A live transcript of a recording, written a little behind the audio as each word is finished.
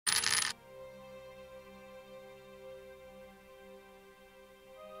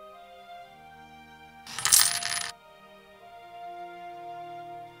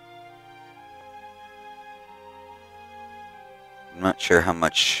I'm not sure how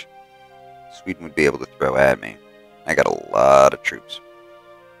much Sweden would be able to throw at me. I got a lot of troops.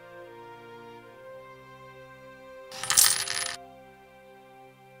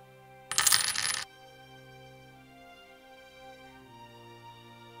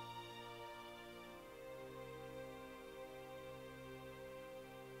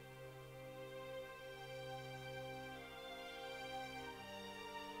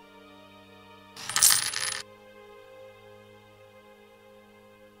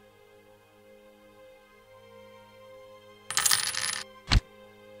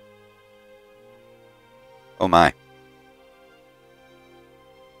 Oh my.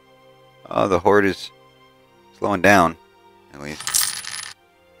 Oh, the horde is slowing down, at least.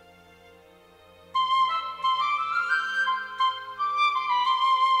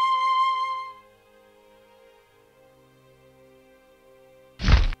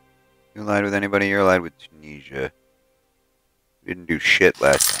 You allied with anybody? You're allied with Tunisia. You didn't do shit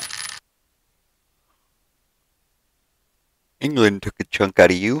last time. England took a chunk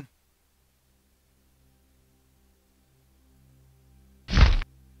out of you.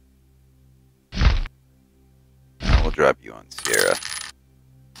 Now we'll drop you on Sierra.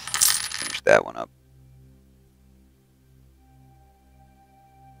 Finish that one up.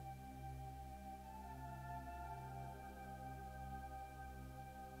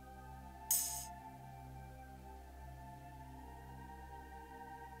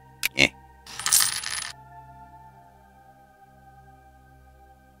 Eh.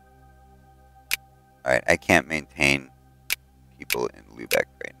 Alright, I can't maintain people in Lubeck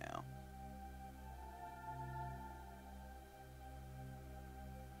right now.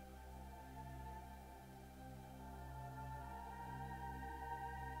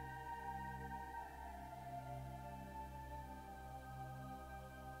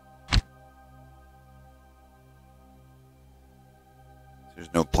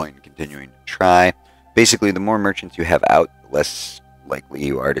 There's no point in continuing to try. Basically, the more merchants you have out, the less likely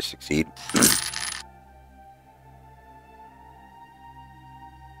you are to succeed.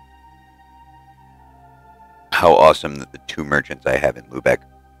 How awesome that the 2 merchants I have in Lubeck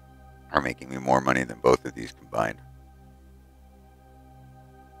are making me more money than both of these combined.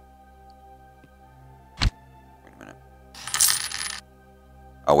 Wait a minute.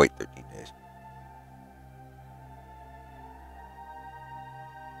 I'll wait 13 days.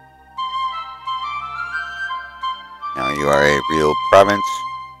 Now you are a real province.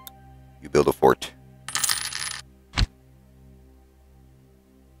 You build a fort.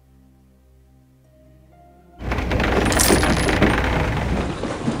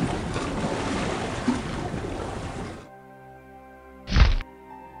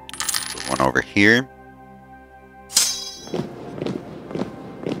 Put one over here.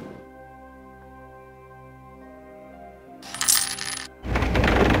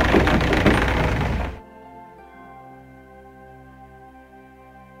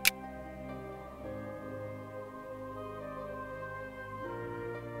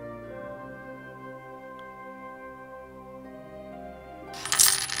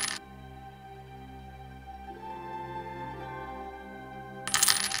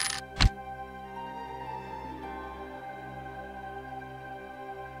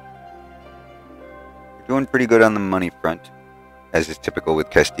 Doing pretty good on the money front, as is typical with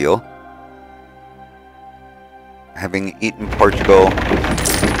Castile. Having eaten Portugal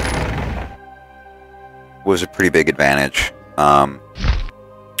was a pretty big advantage.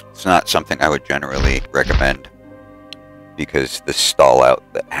 It's not something I would generally recommend because the stall out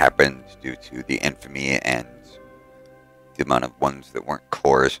that happened due to the infamy and the amount of ones that weren't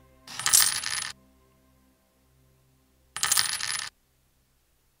cores.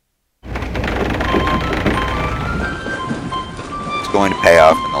 Going to pay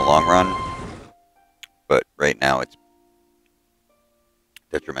off in the long run, but right now it's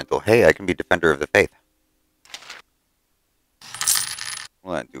detrimental. Hey, I can be defender of the faith. What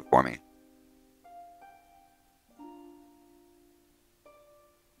will that do for me?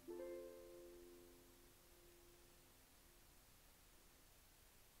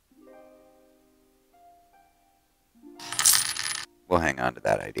 We'll hang on to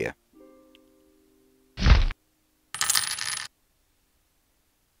that idea.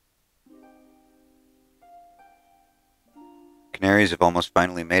 Canaries have almost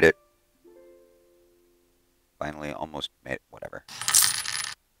finally made it. Finally, almost made it. Whatever.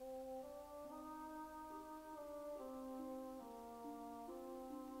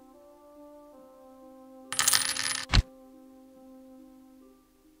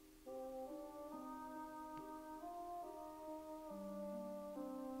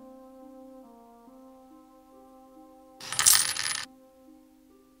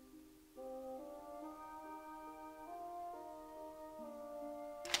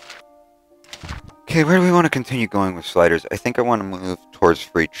 Okay, where do we want to continue going with sliders? I think I want to move towards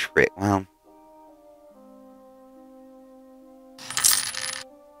free trade. Well,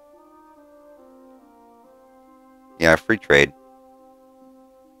 yeah, free trade.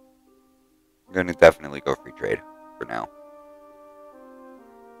 I'm going to definitely go free trade for now.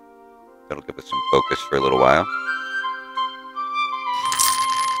 That'll give us some focus for a little while.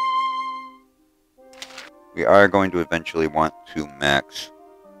 We are going to eventually want to max.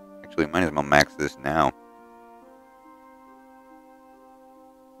 Actually, might as well max this now.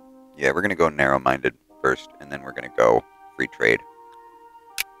 Yeah, we're going to go narrow-minded first, and then we're going to go free trade.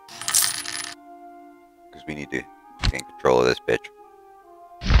 Because we need to gain control of this bitch.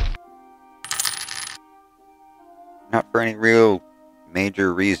 Not for any real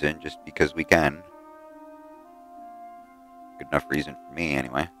major reason, just because we can. Good enough reason for me,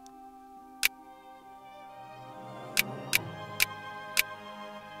 anyway.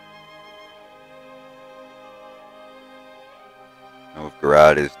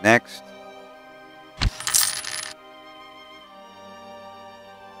 Novgorod is next.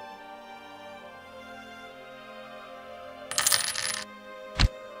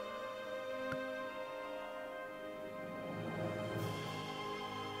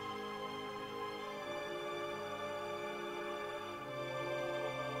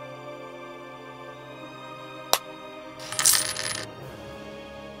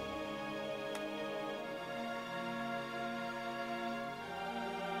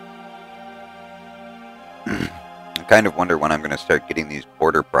 I kind of wonder when I'm going to start getting these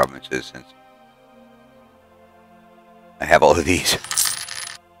border provinces, since I have all of these.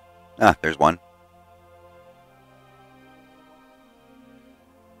 Ah, there's one.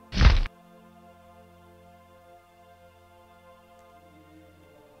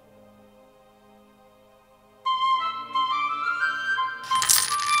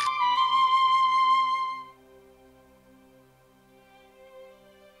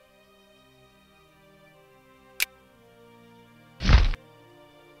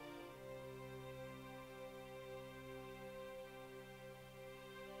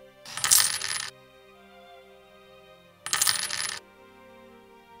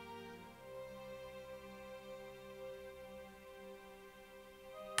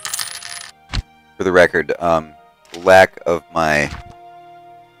 For the record, lack of an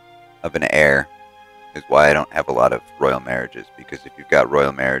heir is why I don't have a lot of royal marriages. Because if you've got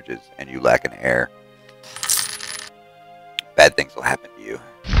royal marriages and you lack an heir, bad things will happen to you.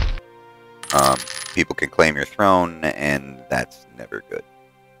 People can claim your throne, and that's never good.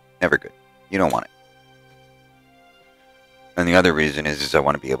 Never good. You don't want it. And the other reason is I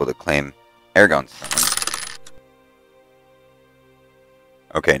want to be able to claim Aragon's throne.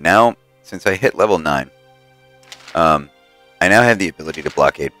 Okay, now, since I hit level 9, I now have the ability to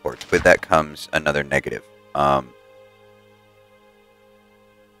blockade ports. With that comes another negative.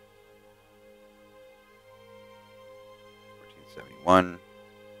 1471.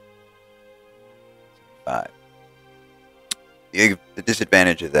 5. The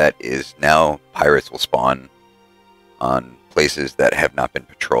disadvantage of that is now pirates will spawn on places that have not been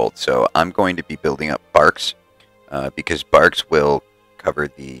patrolled. So I'm going to be building up barks, because barks will cover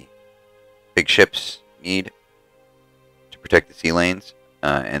the big ships need to protect the sea lanes,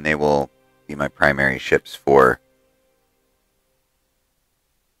 and they will be my primary ships for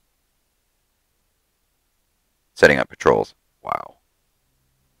setting up patrols. Wow.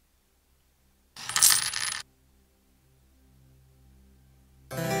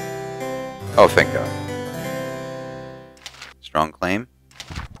 Oh, thank God. Strong claim.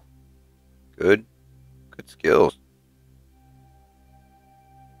 Good. Good skills.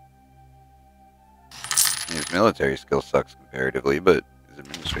 His military skill sucks comparatively, but his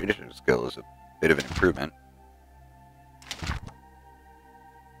administrative skill is a bit of an improvement.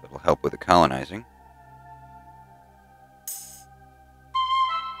 That'll help with the colonizing.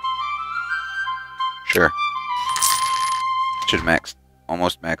 Sure. Should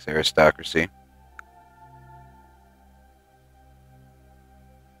almost max aristocracy.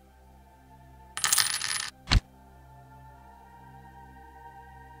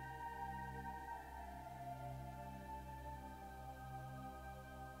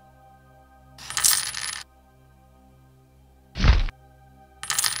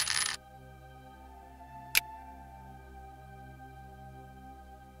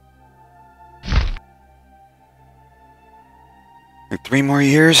 In 3 more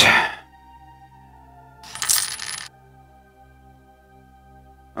years?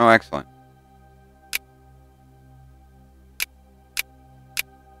 Oh, excellent.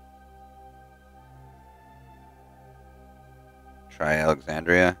 Try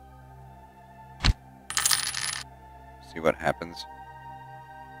Alexandria. what happens.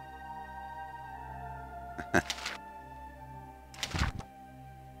 I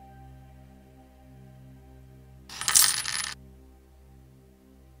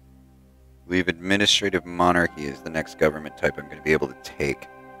believe administrative monarchy is the next government type I'm going to be able to take.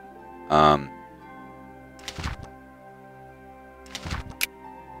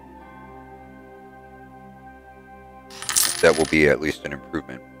 That will be at least an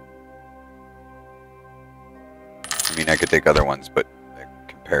improvement. I mean, I could take other ones, but they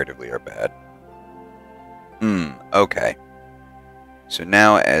comparatively are bad. Okay. So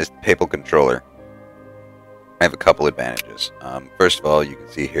now, as Papal Controller, I have a couple advantages. First of all, you can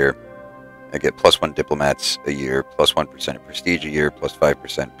see here, I get +1 diplomats a year, +1% of prestige a year,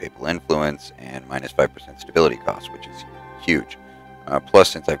 +5% papal influence, and -5% stability costs, which is huge. Plus,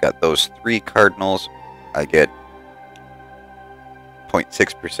 since I've got those 3 cardinals, I get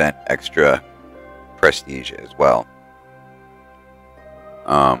 0.6% extra prestige as well.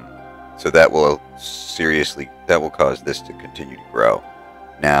 So that will cause this to continue to grow.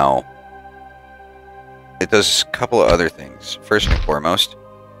 Now, it does a couple of other things. First and foremost,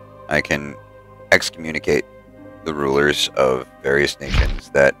 I can excommunicate the rulers of various nations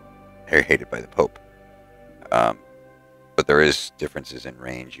that are hated by the Pope. But there is differences in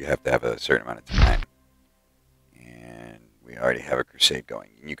range. You have to have a certain amount of time. And we already have a crusade going.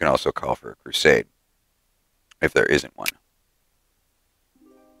 And you can also call for a crusade if there isn't one.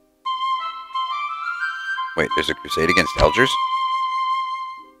 Wait, there's a crusade against Algiers?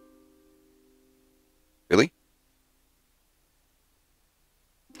 Really?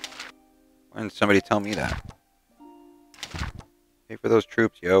 Why didn't somebody tell me that? Pay for those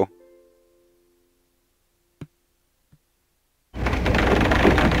troops, yo.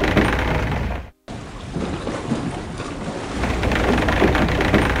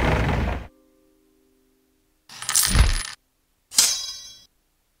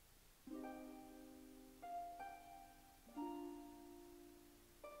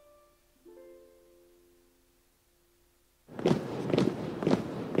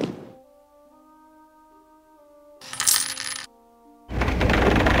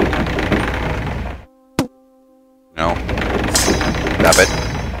 No. Stop it.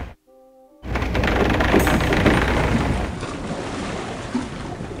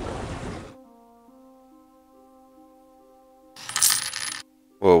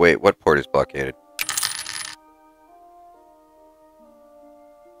 Whoa, wait, what port is blockaded?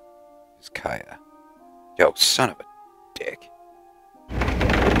 It's Kaya. Yo, son of a dick.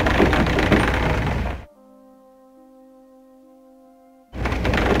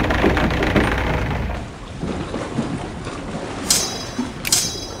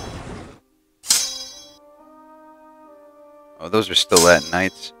 Oh, those are still Latin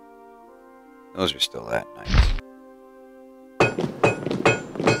Knights. Those are still Latin Knights.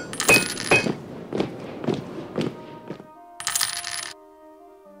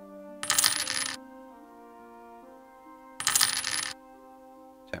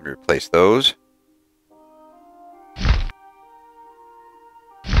 Time to replace those.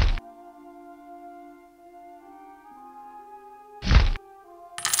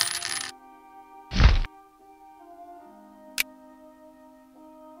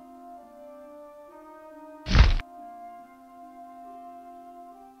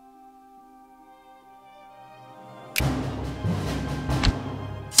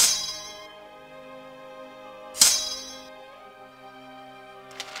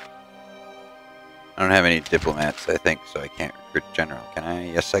 I don't have any diplomats, I think, so I can't recruit a general. Can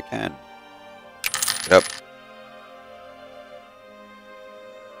I? Yes, I can. Get up.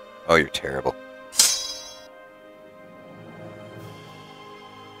 Oh, you're terrible.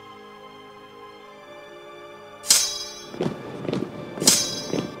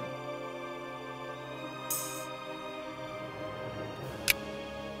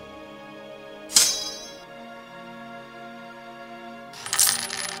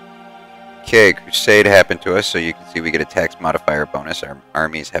 Okay, crusade happened to us, so you can see we get a tax modifier bonus. Our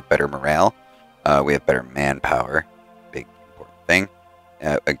armies have better morale. We have better manpower. Big, important thing.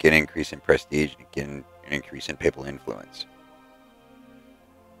 Again, increase in prestige. Again, an increase in papal influence.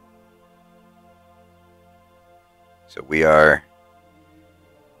 So we are...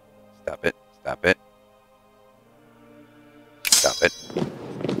 Stop it. Stop it. Stop it.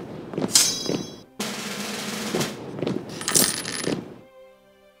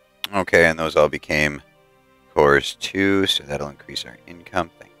 Okay, and those all became cores 2, so that'll increase our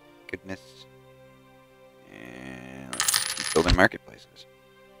income. Thank goodness. And let's keep building marketplaces.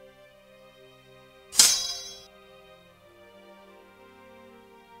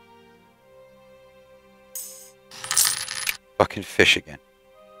 fucking fish again.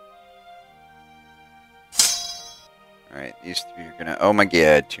 Alright, these three are gonna... Oh my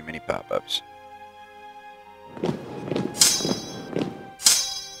god, too many pop-ups.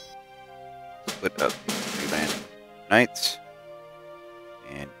 Split up these 3 land knights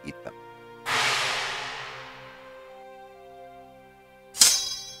and eat them.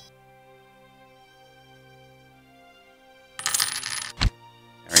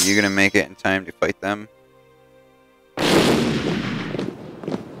 Are you gonna make it in time to fight them?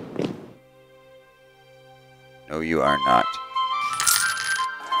 No, you are not.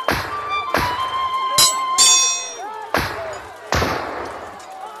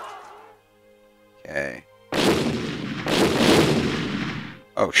 Okay.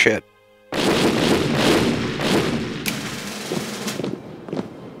 Oh, shit.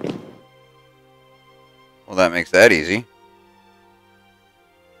 Well, that makes that easy.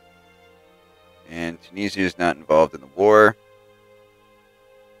 And Tunisia is not involved in the war.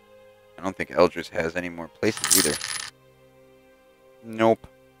 I don't think Eldris has any more places either. Nope.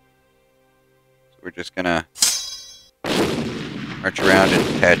 So we're just gonna march around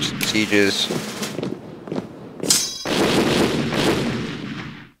and attach some sieges.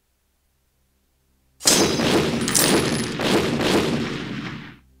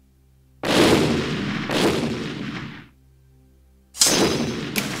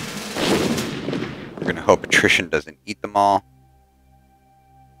 We're gonna hope attrition doesn't eat them all.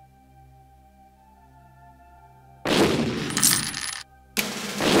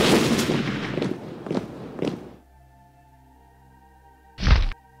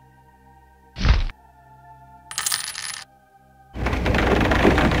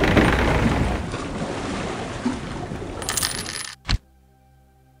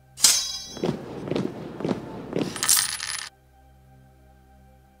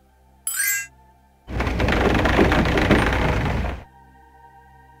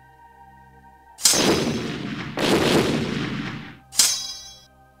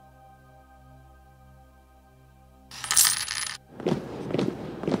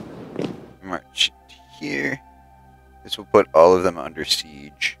 March here. This will put all of them under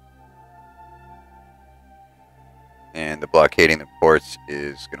siege. And the blockading the ports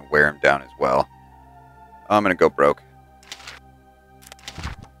is going to wear them down as well. I'm going to go broke.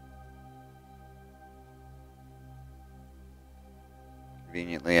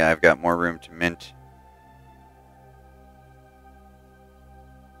 Conveniently, I've got more room to mint.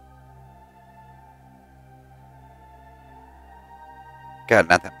 God,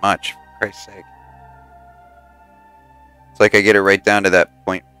 not that much, for Christ's sake. It's like I get it right down to that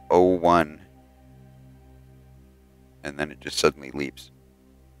 0.01. And then it just suddenly leaps.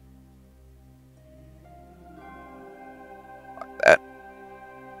 Fuck that.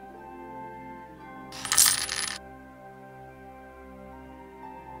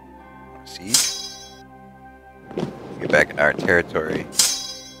 Siege. Get back into our territory.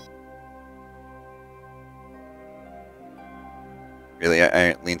 Really,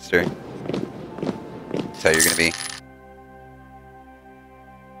 Leinster? That's how you're gonna be.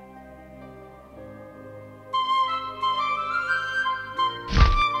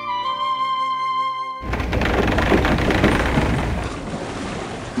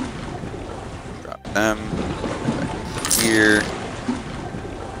 Drop them. Back here.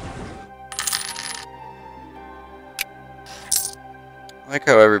 I like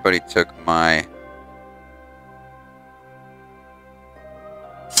how everybody took my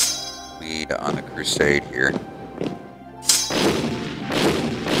lead on the crusade here.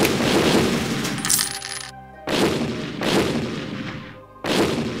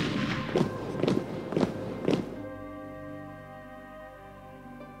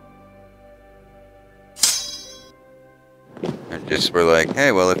 And just we're like,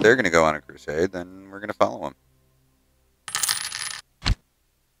 hey, well, if they're going to go on a crusade, then we're going to follow them.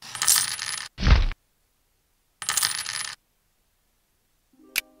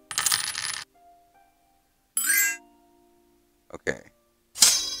 Okay.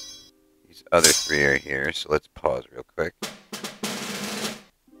 These other three are here, so let's pause real quick.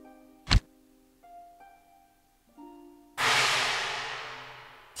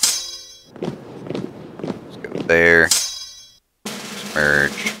 Let's go there.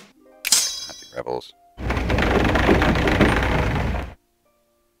 Merge. Hunting rebels.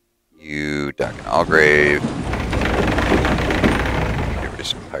 You, Doc and Algrave. Get rid of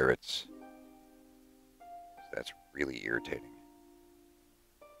some pirates. That's really irritating.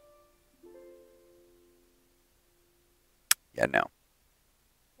 Yeah, no.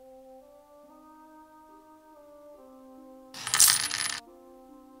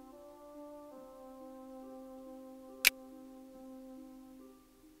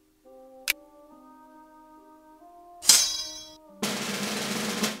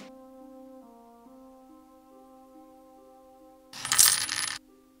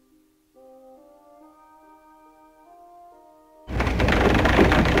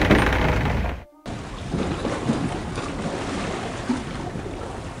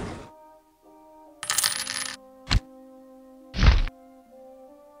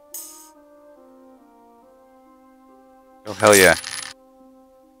 Oh, hell yeah.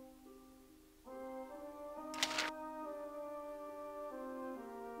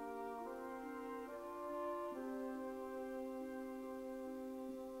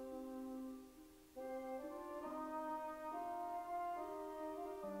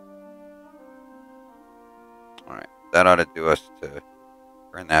 Alright, that ought to do us to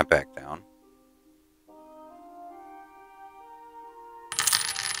burn that back down.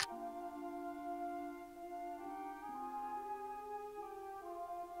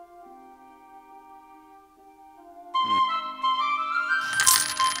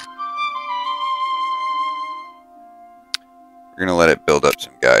 We're gonna let it build up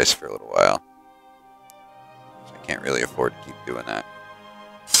some guys for a little while. I can't really afford to keep doing that.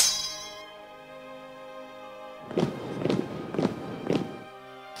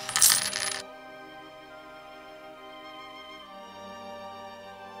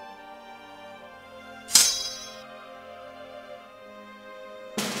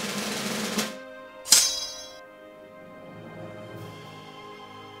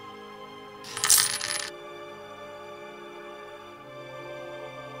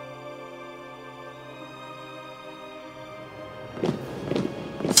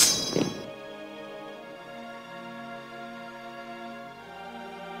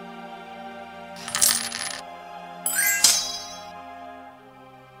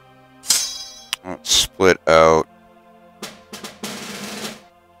 Let's split out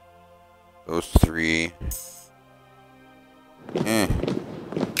those three.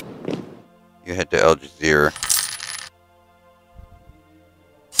 You head to Al Jazeera.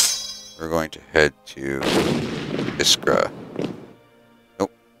 We're going to head to Iskra.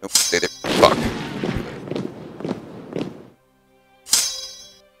 Nope, stay there. Fuck.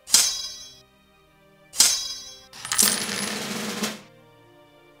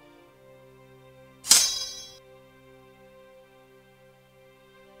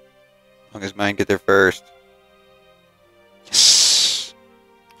 As long as mine get there first. Yes.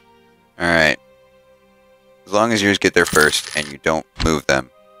 Alright. As long as yours get there first and you don't move them,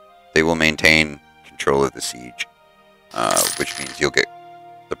 they will maintain control of the siege. Which means you'll get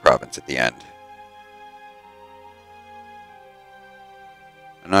the province at the end.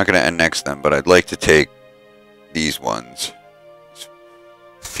 I'm not going to annex them, but I'd like to take these ones. These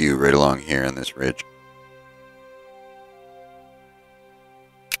few right along here on this ridge.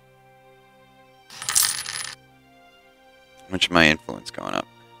 How much of my influence going up?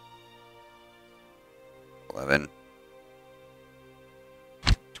 11.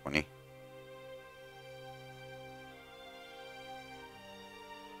 20.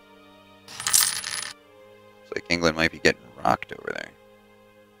 It's like England might be getting rocked over there.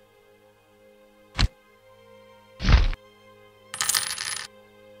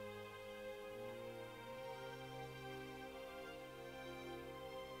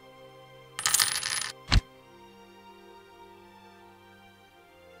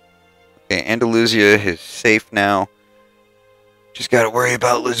 Okay, Andalusia is safe now. Just gotta worry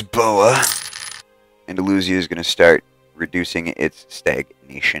about Lisboa. Andalusia is gonna start reducing its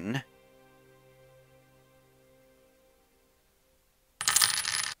stagnation. I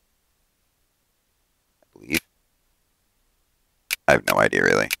believe. I have no idea,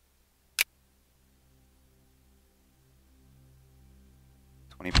 really.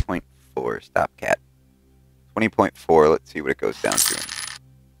 20.4, stop cat. 20.4, let's see what it goes down to in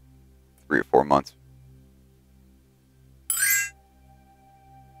 3 or 4 months.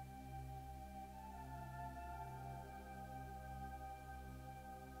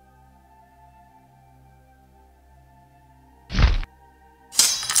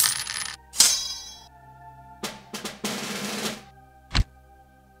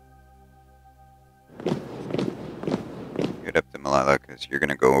 Get up to Malala because you're going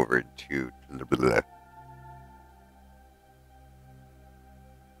to go over to...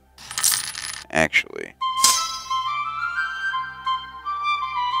 Actually...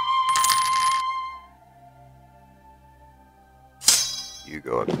 You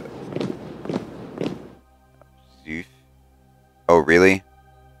go up to... Zeus. Oh, really?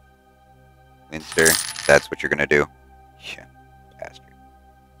 Linster? That's what you're going to do? Yeah, bastard.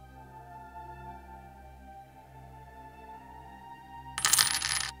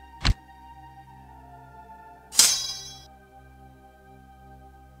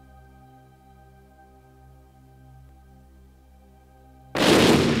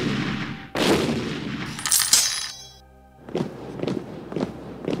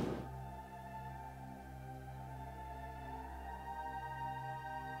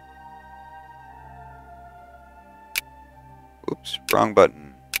 Oops, wrong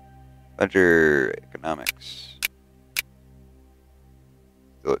button. Ledger economics.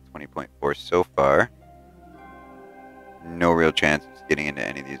 Still at 20.4 so far. No real chance of getting into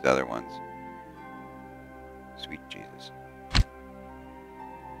any of these other ones. Sweet Jesus.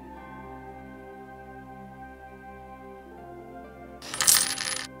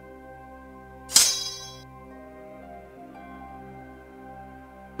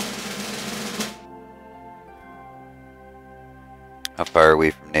 How far are we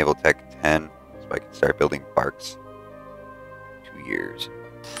from Naval Tech 10? So I can start building barks. 2 years.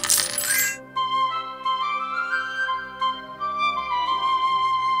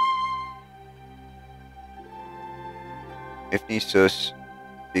 Ifni, Sus,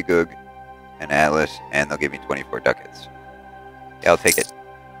 Bigug, and Atlas, and they'll give me 24 ducats. Yeah, I'll take it.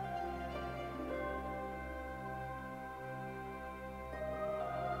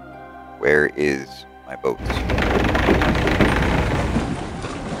 Where is my boat?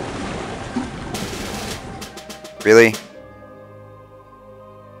 Really?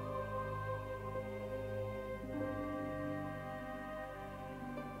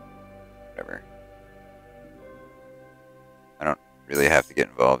 Whatever. I don't really have to get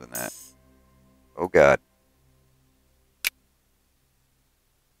involved in that. Oh god.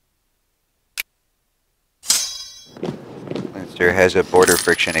 Leinster has a border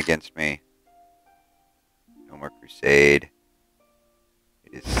friction against me. No more crusade.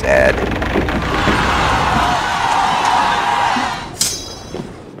 It is sad.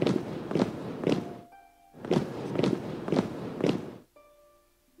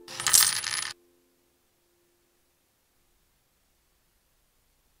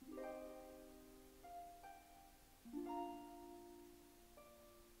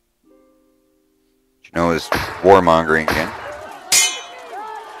 Genoa is warmongering again.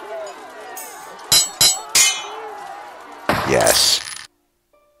 Yes.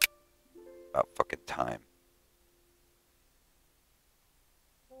 About fucking time.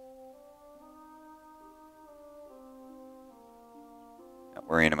 Not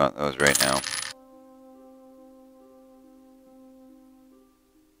worrying about those right now.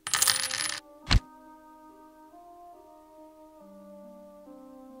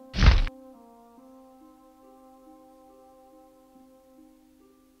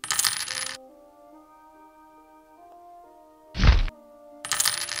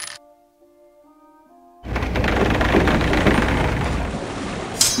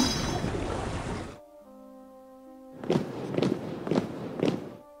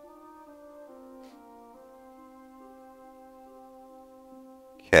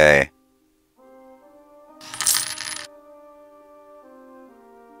 Okay.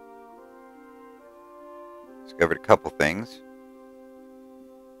 Discovered a couple things.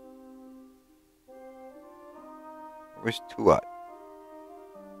 Where's Tuat?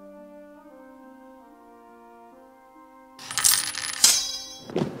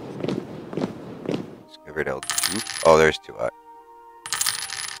 Discovered El Juf. Oh, there's Tuat.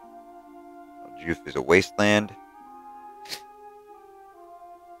 El Juf is a wasteland.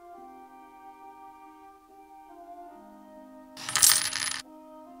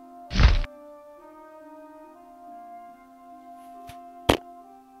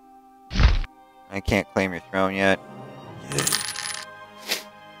 I can't claim your throne yet.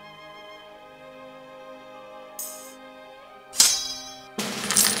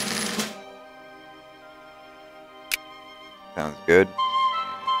 Sounds good.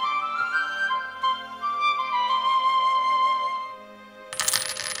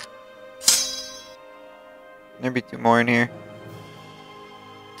 Can there be 2 more in here?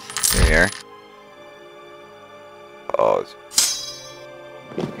 There you are. Pause.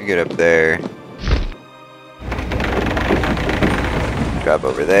 You get up there. Drop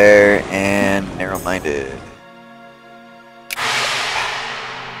over there, and narrow-minded.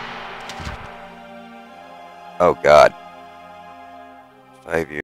 Oh god. 5 years.